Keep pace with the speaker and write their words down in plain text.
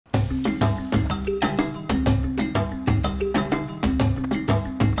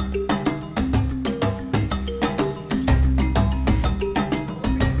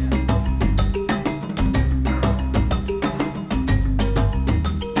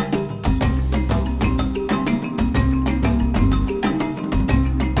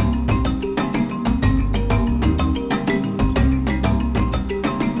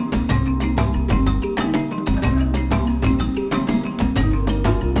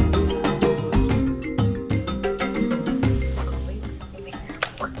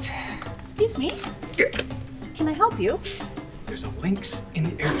you? There's a lynx in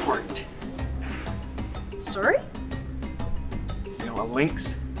the airport. Sorry? You know, a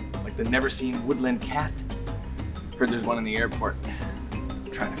lynx? Like the never-seen woodland cat? Heard there's one in the airport. I'm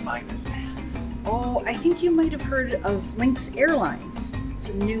trying to find it. Oh, I think you might have heard of Lynx Airlines. It's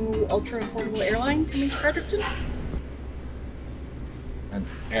a new ultra-affordable airline coming to Fredericton. An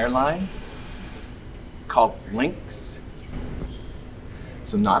airline? Called Lynx?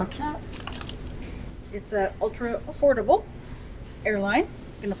 So not a cat? It's a ultra-affordable airline.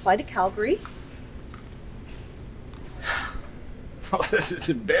 Gonna fly to Calgary. Oh, this is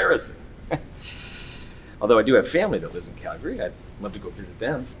embarrassing. Although I do have family that lives in Calgary. I'd love to go visit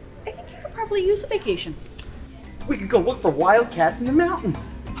them. I think you could probably use a vacation. We could go look for wildcats in the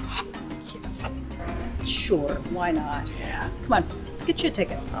mountains. Yes. Sure, why not? Yeah. Come on, let's get you a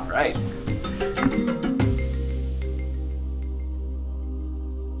ticket. All right.